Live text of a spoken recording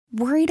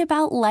Worried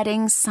about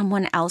letting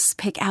someone else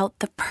pick out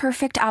the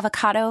perfect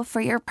avocado for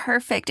your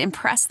perfect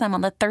impress them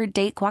on the third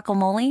date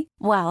guacamole?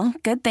 Well,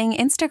 good thing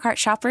Instacart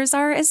shoppers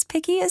are as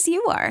picky as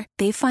you are.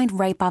 They find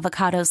ripe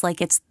avocados like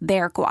it's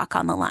their guac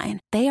on the line.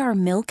 They are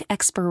milk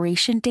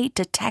expiration date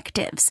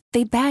detectives.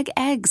 They bag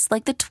eggs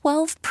like the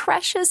 12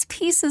 precious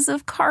pieces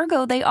of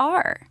cargo they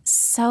are.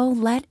 So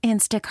let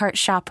Instacart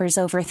shoppers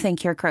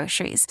overthink your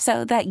groceries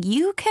so that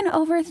you can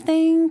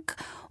overthink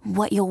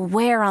what you'll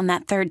wear on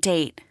that third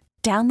date.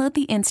 Download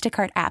the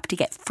Instacart app to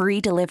get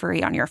free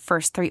delivery on your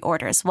first 3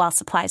 orders while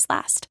supplies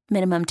last.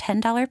 Minimum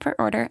 $10 per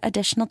order.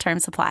 Additional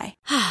terms apply.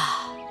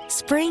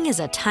 Spring is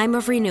a time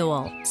of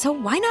renewal, so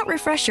why not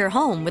refresh your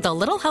home with a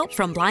little help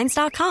from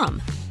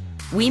Blinds.com?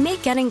 We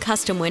make getting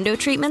custom window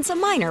treatments a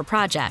minor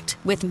project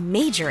with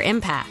major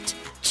impact.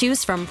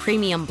 Choose from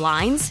premium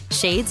blinds,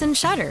 shades, and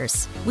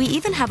shutters. We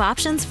even have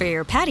options for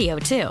your patio,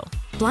 too.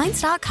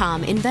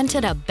 Blinds.com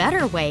invented a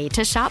better way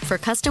to shop for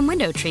custom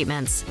window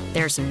treatments.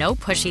 There's no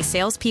pushy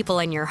salespeople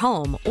in your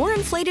home or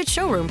inflated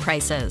showroom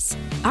prices.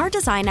 Our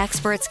design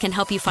experts can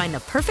help you find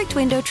the perfect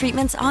window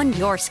treatments on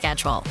your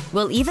schedule.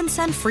 We'll even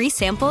send free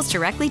samples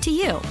directly to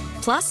you.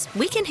 Plus,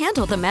 we can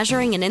handle the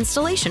measuring and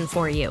installation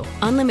for you.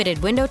 Unlimited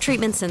window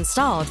treatments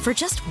installed for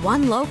just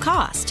one low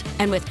cost.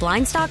 And with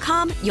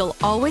Blinds.com, you'll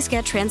always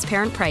get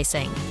transparent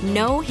pricing.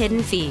 No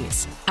hidden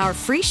fees. Our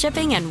free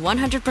shipping and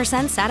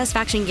 100%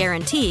 satisfaction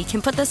guarantee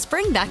can put the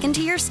spring back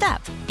into your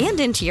step and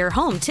into your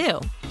home,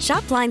 too.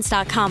 Shop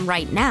Blinds.com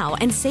right now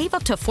and save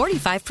up to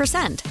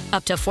 45%.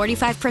 Up to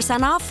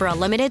 45% off for a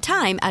limited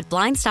time at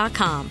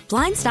Blinds.com.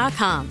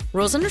 Blinds.com.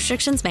 Rules and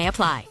restrictions may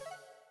apply.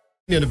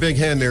 In a big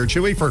hand there,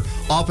 Chewy, for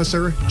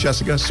Officer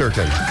Jessica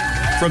Surkin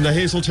from the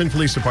Hazleton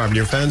Police Department.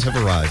 Your fans have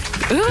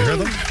arrived. Ooh. You hear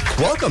them?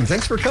 Welcome.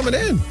 Thanks for coming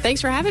in.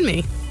 Thanks for having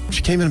me.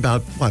 She came in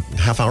about,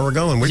 half hour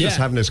ago, and we're just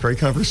having this great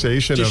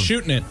conversation. Just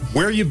shooting it.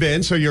 Where you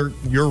been? So you're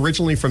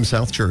originally from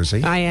South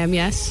Jersey. I am,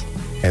 yes.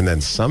 And then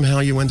somehow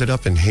you ended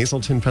up in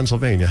Hazleton,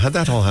 Pennsylvania. How'd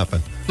that all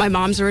happen? My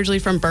mom's originally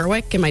from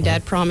Berwick, and my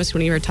dad promised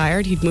when he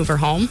retired he'd move her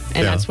home,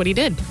 and that's what he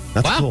did.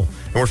 That's cool.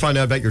 And we're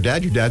finding out about your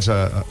dad. Your dad's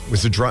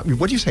was a drum.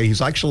 What do you say?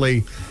 He's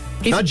actually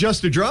not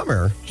just a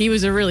drummer. He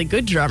was a really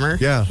good drummer.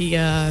 Yeah. He,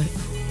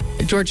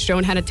 George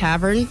Stone had a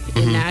tavern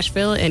in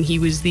Nashville, and he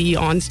was the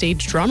onstage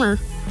drummer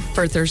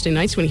for Thursday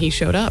nights when he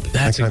showed up.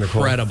 That's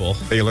incredible.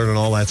 Cool. You're learning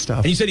all that stuff.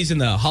 And you said he's in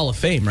the Hall of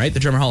Fame, right?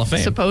 The Drummer Hall of Fame.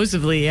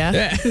 Supposedly,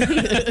 yeah.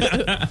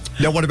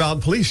 Now, what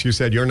about police? You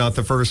said you're not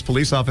the first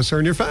police officer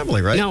in your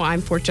family, right? No,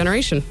 I'm 4th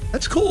generation.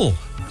 That's cool.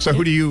 So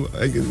who do you,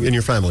 in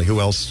your family,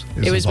 who else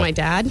is It was involved? my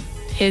dad,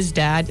 his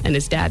dad, and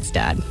his dad's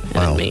dad, and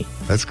Wow. me.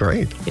 That's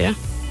great. Yeah.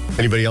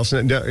 Anybody else?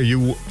 Are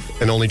you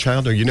an only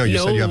child? Or you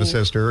said you have a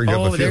sister. Or you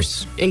have a few.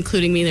 There's,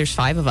 including me, there's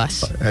 5 of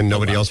us. And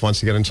nobody else wants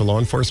to get into law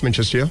enforcement,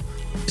 just you?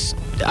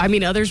 I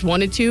mean, others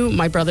wanted to.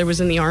 My brother was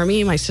in the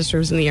Army, my sister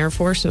was in the Air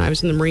Force, and I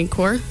was in the Marine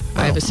Corps.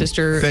 I have a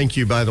sister. Thank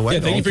you, by the way.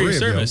 Yeah, thank you for your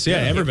service. Yeah,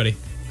 everybody.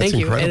 Thank you.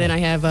 Incredible. And then I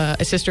have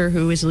a sister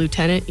who is a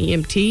lieutenant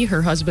EMT.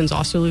 Her husband's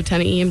also a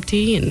lieutenant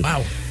EMT. And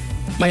wow.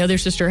 My other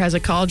sister has a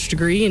college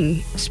degree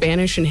in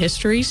Spanish and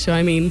history. So,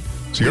 I mean...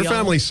 So your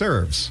family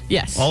serves?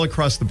 Yes. All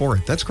across the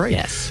board. That's great.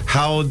 Yes.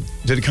 How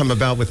did it come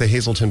about with the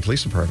Hazleton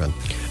Police Department?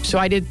 So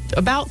I did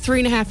about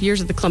 3.5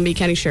 years at the Columbia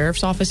County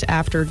Sheriff's Office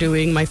after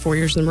doing my 4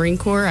 years in the Marine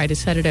Corps. I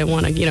decided I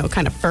want to,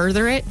 kind of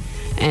further it.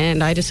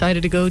 And I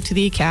decided to go to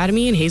the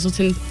academy, and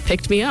Hazleton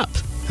picked me up.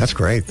 That's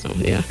great. So,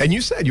 yeah. And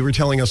you said, you were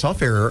telling us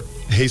off air,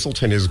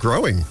 Hazleton is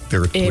growing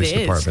their police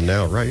department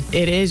now, right?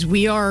 It is.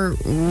 We're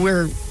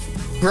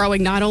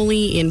growing not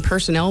only in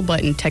personnel,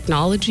 but in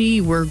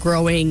technology. We're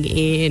growing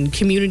in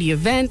community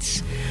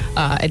events,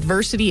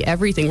 adversity,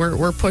 everything.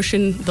 We're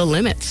pushing the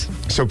limits.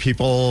 So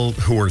people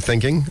who are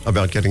thinking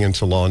about getting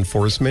into law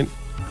enforcement,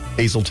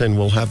 Hazleton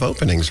will have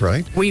openings,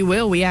 right? We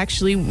will. We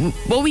actually,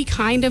 what we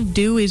kind of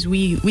do is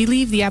we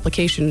leave the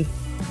application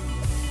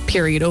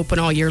period open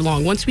all year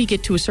long. Once we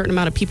get to a certain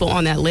amount of people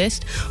on that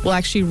list, we'll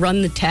actually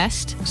run the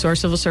test. So our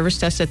civil service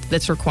test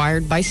that's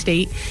required by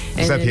state.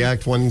 Is that the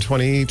Act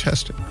 120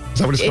 test? Is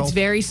that what it's called?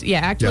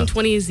 Act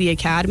 120 is the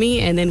academy,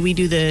 and then we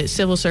do the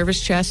civil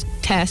service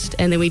test,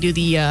 and then we do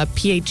the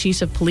PA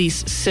Chiefs of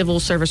Police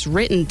civil service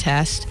written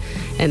test,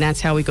 and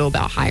that's how we go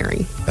about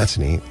hiring. That's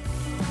neat.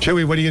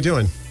 Chewy, what are you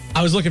doing?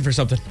 I was looking for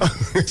something.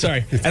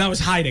 Sorry. And I was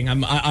hiding.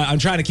 I'm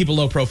trying to keep a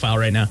low profile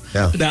right now.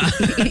 Yeah.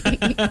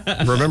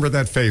 Remember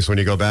that face when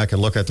you go back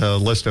and look at the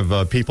list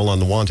of people on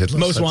the wanted list.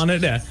 Most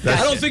wanted, yeah.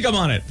 I don't think I'm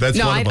on it. That's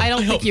I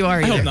don't think you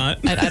are either. I hope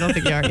not. I don't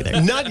think you are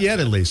either. Not yet,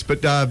 at least.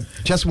 But,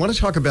 Jess, I want to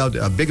talk about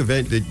a big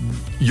event that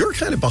you're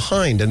kind of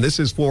behind, and this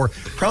is for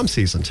prom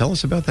season. Tell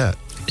us about that.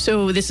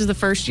 So this is the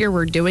first year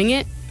we're doing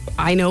it.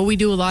 I know we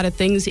do a lot of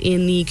things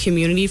in the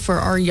community for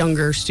our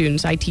younger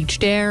students. I teach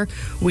DARE.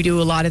 We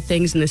do a lot of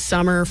things in the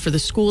summer for the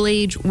school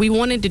age. We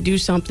wanted to do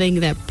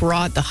something that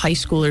brought the high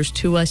schoolers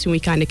to us, and we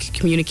kind of could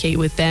communicate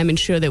with them and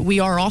show that we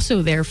are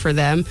also there for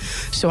them.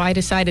 So I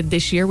decided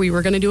this year we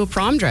were going to do a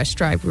prom dress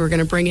drive. We were going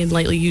to bring in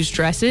lightly used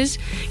dresses,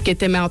 get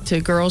them out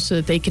to girls so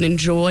that they can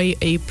enjoy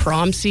a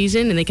prom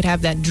season and they could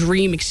have that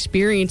dream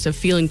experience of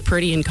feeling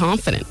pretty and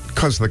confident.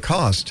 Because the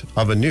cost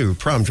of a new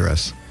prom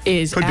dress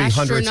could be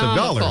hundreds of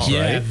dollars, right?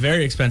 Yeah,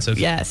 very expensive.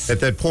 Yes. At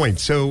that point.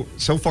 So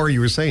far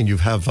you were saying you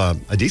have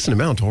a decent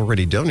amount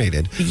already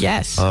donated.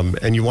 Yes.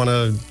 And you want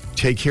to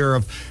take care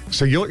of,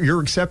 so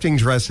you're accepting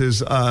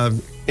dresses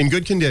in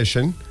good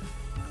condition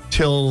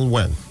till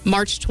when?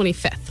 March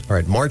 25th. All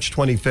right, March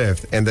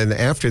 25th. And then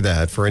after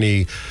that, for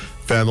any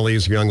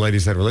families or young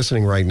ladies that are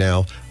listening right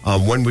now,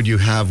 when would you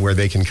have where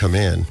they can come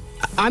in?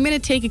 I'm going to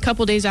take a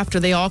couple days after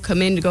they all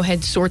come in to go ahead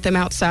and sort them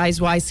out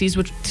size-wise,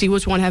 see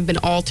which one have been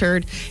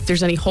altered, if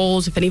there's any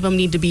holes, if any of them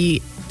need to be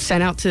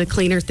sent out to the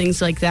cleaner, things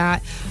like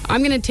that.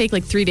 I'm going to take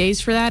like 3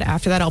 days for that.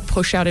 After that, I'll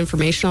push out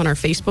information on our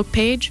Facebook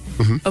page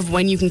of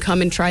when you can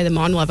come and try them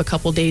on. We'll have a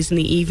couple days in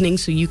the evening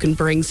so you can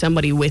bring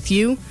somebody with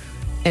you.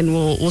 And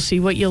we'll see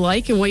what you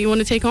like and what you want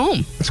to take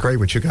home. That's great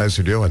what you guys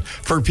are doing.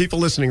 For people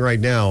listening right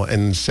now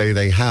and say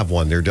they have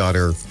one, their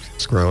daughter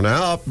is grown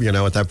up,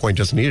 at that point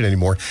doesn't need it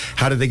anymore.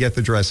 How do they get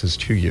the dresses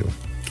to you?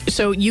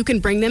 So you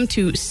can bring them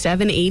to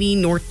 780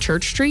 North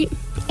Church Street.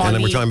 And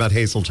then we're talking about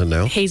Hazleton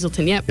now.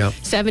 Hazleton, yep.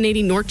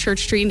 780 North Church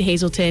Street in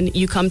Hazleton.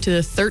 You come to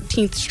the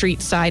 13th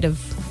Street side of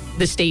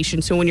the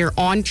station. So when you're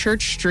on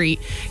Church Street,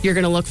 you're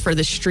going to look for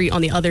the street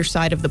on the other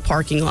side of the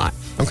parking lot.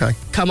 Okay.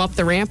 Come up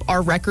the ramp.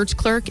 Our records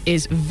clerk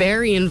is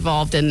very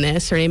involved in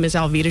this. Her name is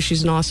Alvita.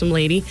 She's an awesome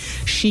lady.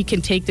 She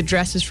can take the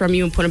dresses from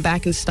you and put them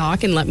back in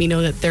stock and let me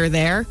know that they're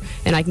there.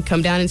 And I can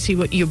come down and see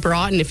what you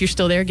brought. And if you're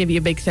still there, give you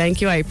a big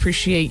thank you. I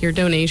appreciate your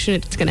donation.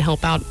 It's going to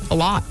help out a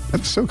lot.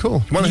 That's so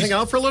cool. You want to hang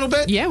out for a little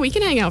bit? Yeah, we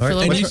can hang out for a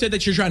little bit. And you said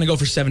that you're trying to go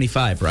for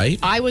 75, right?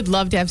 I would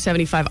love to have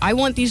 75. I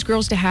want these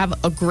girls to have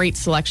a great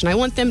selection. I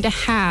want them to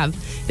have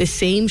the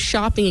same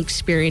shopping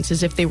experience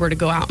as if they were to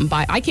go out and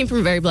buy. I came from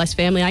a very blessed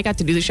family. I got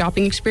to do the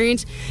shopping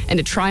experience, and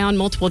to try on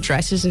multiple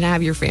dresses and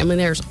have your family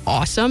there is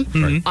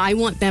awesome. I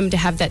want them to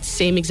have that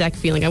same exact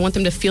feeling. I want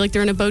them to feel like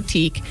they're in a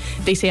boutique.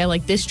 They say, I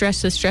like this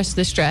dress, this dress,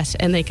 this dress,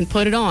 and they can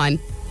put it on.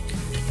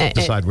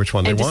 Decide which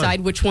one they want.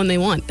 Decide which one they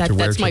want.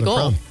 That's my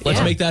goal.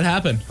 Let's make that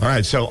happen. All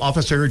right, so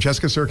Officer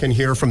Jessica Surkin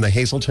here from the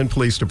Hazleton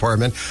Police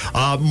Department.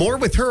 More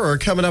with her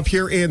coming up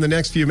here in the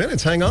next few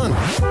minutes. Hang on.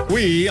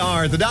 We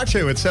are the Doc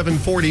Show at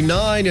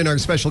 7:49, and our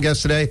special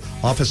guest today,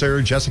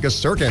 Officer Jessica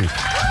Surkin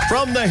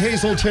from the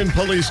Hazleton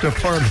Police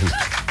Department.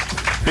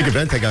 Big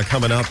event they got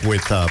coming up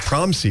with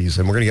prom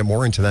season. We're going to get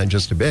more into that in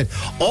just a bit.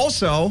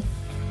 Also,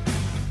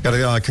 got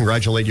to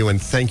congratulate you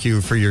and thank you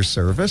for your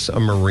service, a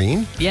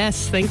Marine.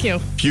 Yes, thank you.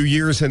 Few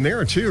years in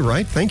there too,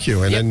 right? Thank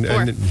you. And,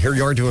 and here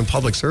you are doing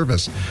public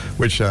service,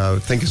 which I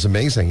think is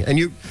amazing. And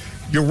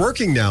you're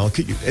working now.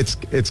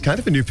 It's kind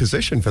of a new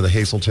position for the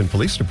Hazleton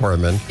Police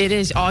Department. It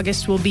is.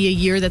 August will be a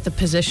year that the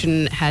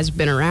position has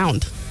been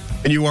around.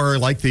 And you are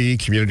like the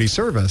community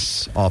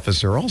service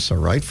officer also,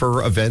 right?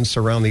 For events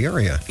around the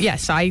area.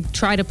 Yes, I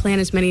try to plan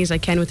as many as I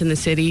can within the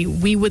city.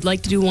 We would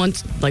like to do one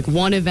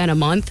event a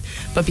month,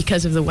 but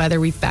because of the weather,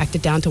 we've backed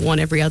it down to one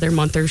every other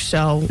month or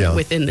so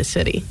within the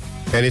city.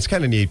 And it's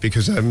kind of neat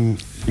because,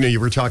 you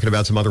were talking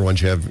about some other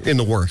ones you have in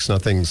the works.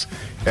 Nothing's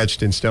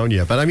etched in stone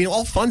yet. But,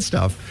 all fun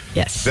stuff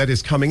that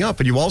is coming up.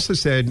 But you also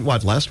said,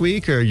 last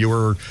week you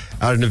were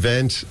at an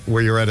event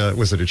where you're at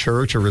was it a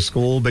church or a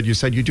school? But you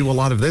said you do a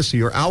lot of this, so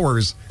your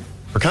hours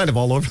are kind of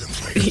all over the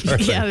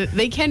place. Yeah,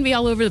 they can be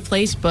all over the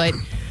place, but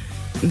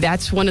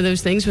that's one of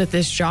those things with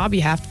this job.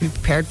 You have to be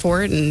prepared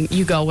for it, and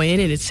you go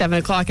in, and it's 7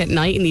 o'clock at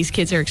night, and these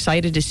kids are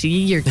excited to see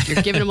you.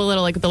 You're giving them a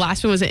little, the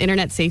last one was an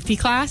internet safety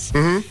class,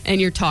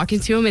 and you're talking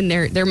to them, and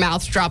their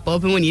mouths drop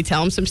open when you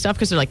tell them some stuff,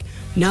 because they're like,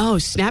 no,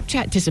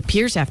 Snapchat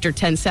disappears after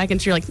 10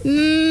 seconds. You're like,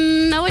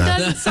 no, it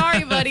doesn't.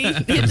 Sorry, buddy.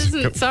 It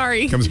doesn't.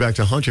 Sorry. Comes back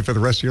to haunt you for the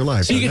rest of your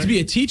life. So you get to be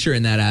a teacher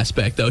in that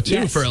aspect, though, too.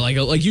 Yes. For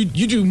you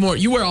do more.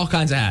 You wear all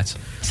kinds of hats.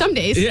 Some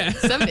days. Yeah.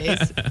 Some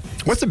days.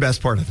 What's the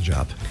best part of the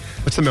job?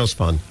 What's the most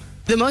fun?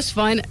 The most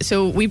fun,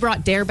 so we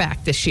brought DARE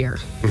back this year.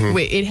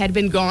 It had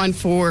been gone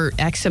for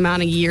X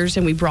amount of years,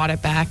 and we brought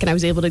it back, and I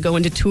was able to go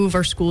into 2 of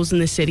our schools in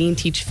the city and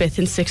teach 5th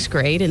and 6th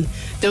grade, and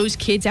those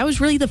kids, that was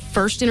really the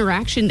first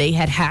interaction they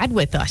had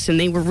with us, and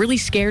they were really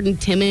scared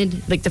and timid,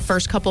 the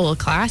first couple of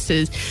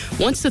classes.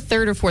 Once the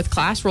 3rd or 4th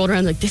class rolled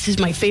around, this is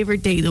my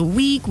favorite day of the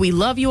week, we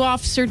love you,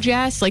 Officer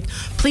Jess,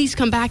 please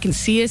come back and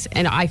see us,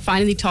 and I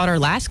finally taught our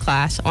last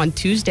class on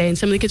Tuesday, and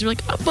some of the kids were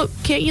like, oh, but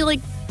can't you,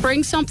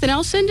 bring something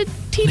else in to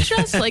teach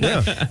us? Like,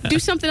 do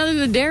something other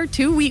than DARE,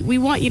 too. We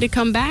want you to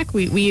come back.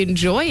 We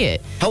enjoy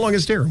it. How long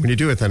is DARE? When you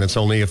do it, then it's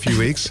only a few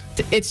weeks?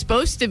 It's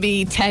supposed to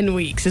be 10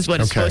 weeks is what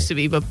it's supposed to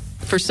be. But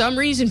for some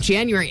reason,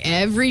 January,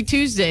 every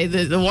Tuesday,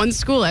 the one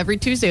school, every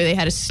Tuesday, they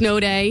had a snow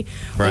day.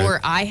 Right.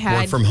 Or I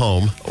had... Work from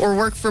home. Or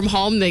work from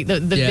home. The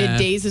mid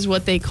days is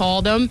what they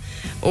called them.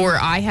 Or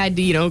I had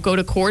to, go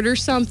to court or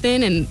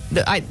something. And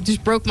I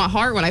just broke my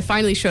heart when I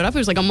finally showed up. It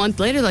was like a month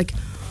later, like,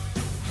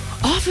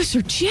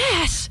 Officer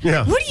Jess,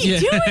 what are you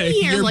doing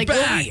here? You're like,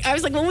 back. I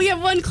was like, well, we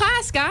have one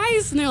class,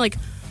 guys. And they're like,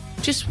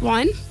 just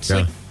one? It's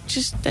like,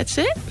 that's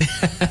it?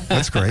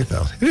 That's great,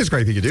 though. It is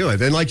great that you do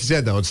it. And like you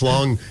said, though, it's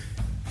long.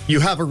 You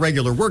have a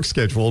regular work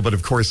schedule, but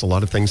of course, a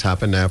lot of things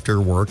happen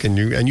after work, and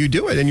you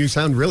do it, and you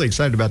sound really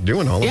excited about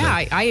doing all of it.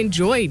 Yeah, I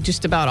enjoy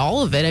just about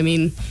all of it. I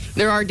mean,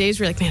 there are days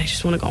where you're like, man, I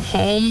just want to go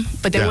home.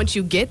 But then once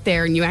you get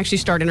there and you actually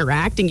start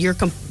interacting, your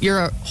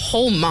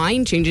whole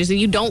mind changes, and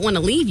you don't want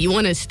to leave. You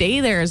want to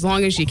stay there as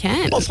long as you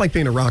can. Well, it's like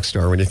being a rock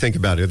star when you think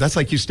about it. That's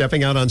like you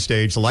stepping out on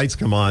stage, the lights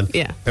come on,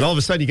 and all of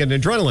a sudden you get an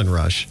adrenaline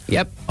rush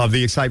of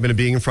the excitement of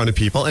being in front of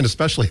people, and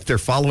especially if they're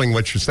following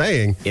what you're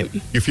saying,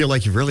 you feel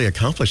like you've really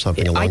accomplished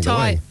something along the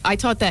way. I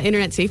taught that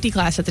internet safety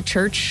class at the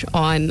church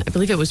on, I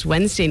believe it was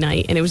Wednesday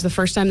night, and it was the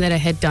first time that I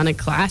had done a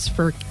class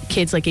for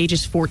kids like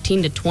ages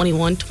 14 to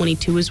 21,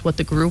 22 is what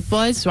the group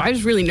was. So I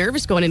was really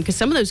nervous going in because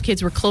some of those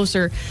kids were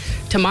closer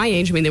to my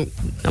age. I mean,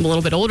 I'm a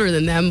little bit older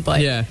than them,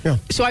 but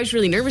so I was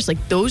really nervous.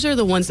 Like, those are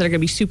the ones that are going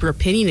to be super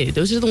opinionated.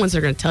 Those are the ones that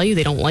are going to tell you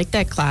they don't like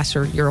that class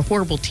or you're a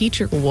horrible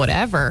teacher or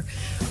whatever.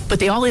 But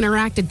they all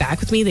interacted back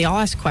with me. They all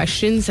asked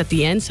questions. At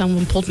the end,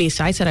 someone pulled me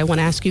aside, said, I want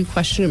to ask you a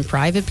question in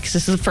private because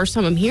this is the first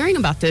time I'm hearing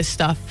about this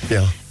stuff.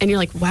 And you're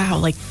like, wow,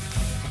 like,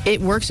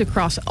 it works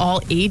across all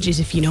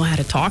ages if you know how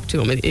to talk to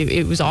them.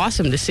 It was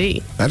awesome to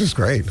see. That is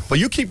great. Well,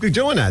 you keep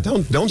doing that.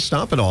 Don't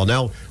stop at all.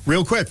 Now,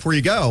 real quick, before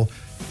you go,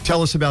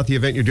 tell us about the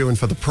event you're doing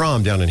for the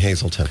prom down in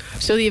Hazleton.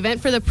 So the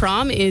event for the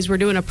prom is we're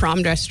doing a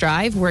prom dress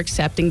drive. We're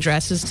accepting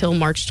dresses till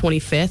March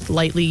 25th,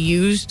 lightly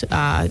used,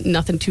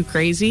 nothing too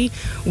crazy.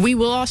 We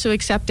will also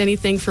accept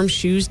anything from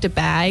shoes to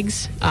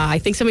bags. I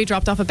think somebody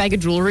dropped off a bag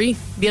of jewelry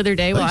the other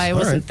day while I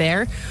wasn't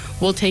there.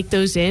 We'll take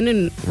those in,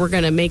 and we're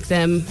going to make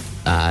them,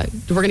 we're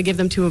going to give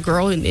them to a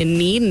girl in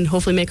need and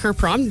hopefully make her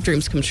prom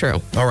dreams come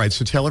true. All right,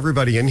 so tell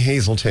everybody in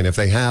Hazleton, if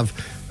they have,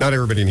 not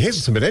everybody in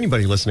Hazleton, but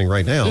anybody listening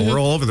right now, we're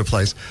all over the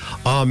place,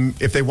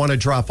 if they want to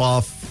drop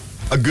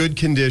off a good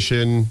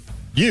condition,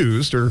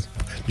 used, or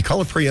you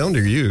call it pre-owned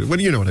or used, what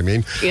do you know what I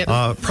mean?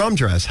 Prom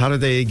dress, how do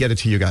they get it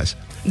to you guys?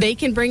 They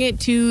can bring it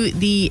to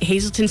the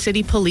Hazleton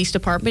City Police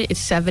Department. It's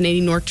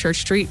 780 North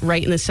Church Street,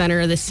 right in the center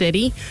of the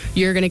city.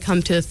 You're going to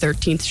come to the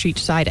 13th Street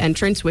side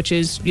entrance, which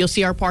is, you'll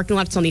see our parking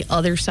lot. It's on the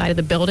other side of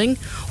the building.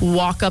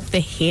 Walk up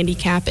the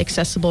handicap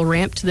accessible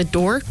ramp to the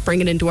door,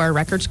 bring it into our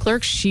records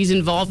clerk. She's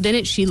involved in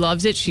it. She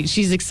loves it.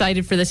 She's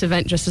excited for this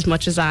event just as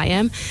much as I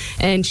am.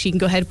 And she can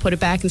go ahead and put it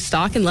back in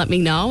stock and let me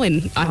know.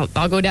 And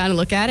I'll go down and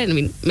look at it. I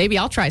mean, maybe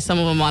I'll try some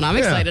of them on. I'm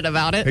excited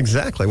about it.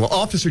 Exactly. Well,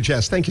 Officer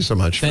Jess, thank you so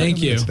much.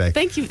 Thank you.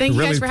 Thank you. Thank you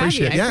guys for having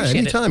me. I appreciate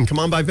anytime. Come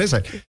on by,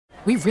 visit.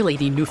 We really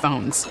need new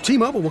phones.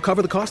 T-Mobile will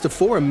cover the cost of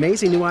 4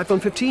 amazing new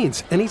iPhone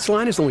 15s, and each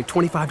line is only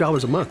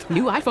 $25 a month.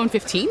 New iPhone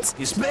 15s?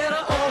 It's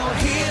better over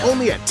here.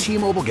 Only at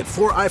T-Mobile, get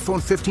 4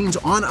 iPhone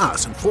 15s on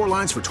us and 4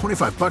 lines for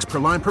 $25 per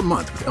line per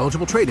month with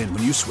eligible trade-in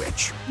when you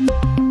switch.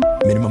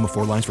 Minimum of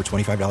 4 lines for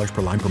 $25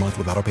 per line per month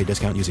with autopay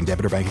discount using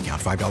debit or bank account.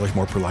 $5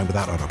 more per line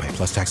without autopay,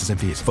 plus taxes and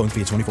fees. Phone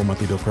fee at 24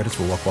 monthly bill credits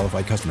for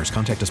well-qualified customers.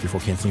 Contact us before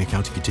canceling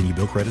account to continue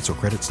bill credits or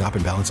credit stop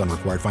and balance on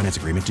required finance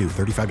agreement due.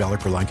 $35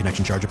 per line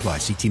connection charge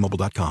applies. See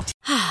T-Mobile.com.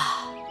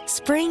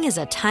 Spring is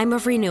a time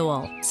of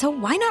renewal, so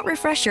why not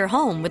refresh your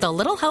home with a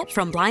little help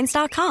from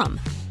Blinds.com?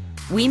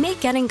 We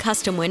make getting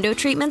custom window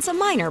treatments a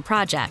minor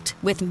project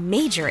with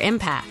major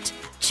impact.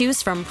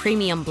 Choose from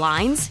premium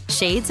blinds,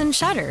 shades, and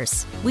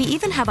shutters. We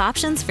even have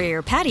options for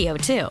your patio,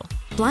 too.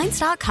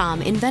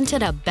 Blinds.com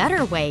invented a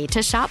better way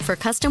to shop for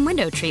custom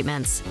window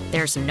treatments.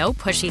 There's no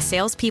pushy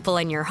salespeople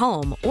in your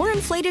home or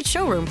inflated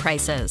showroom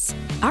prices.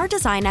 Our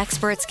design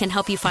experts can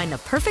help you find the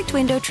perfect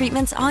window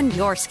treatments on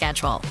your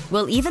schedule.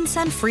 We'll even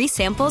send free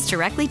samples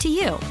directly to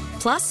you.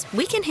 Plus,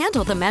 we can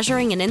handle the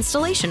measuring and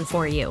installation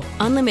for you.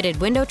 Unlimited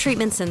window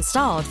treatments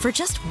installed for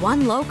just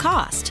one low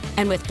cost.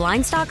 And with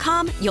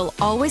Blinds.com, you'll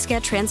always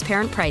get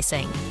transparent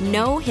pricing.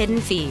 No hidden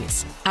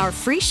fees. Our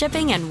free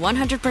shipping and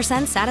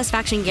 100%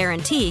 satisfaction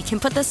guarantee can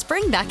put the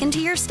spring back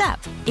into your step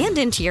and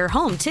into your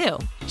home, too.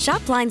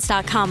 Shop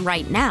Blinds.com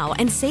right now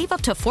and save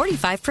up to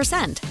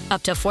 45%.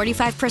 Up to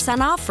 45%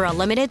 off for a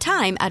limited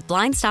time at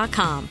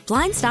Blinds.com.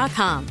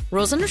 Blinds.com.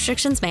 Rules and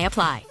restrictions may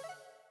apply.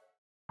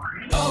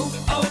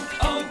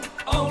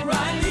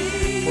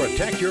 O'Reilly.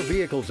 Protect your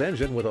vehicle's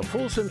engine with a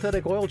full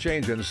synthetic oil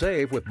change and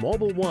save with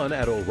Mobile One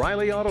at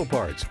O'Reilly Auto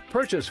Parts.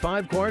 Purchase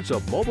 5 quarts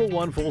of Mobile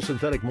One full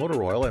synthetic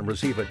motor oil and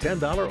receive a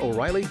 $10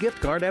 O'Reilly gift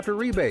card after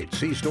rebate.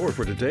 See store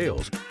for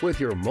details. With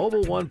your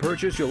Mobile One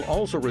purchase, you'll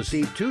also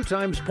receive 2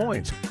 times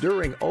points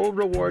during O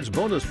Rewards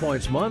Bonus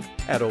Points Month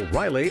at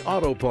O'Reilly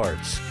Auto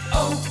Parts.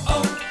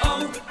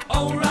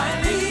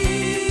 O'Reilly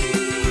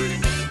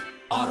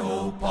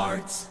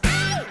Parts.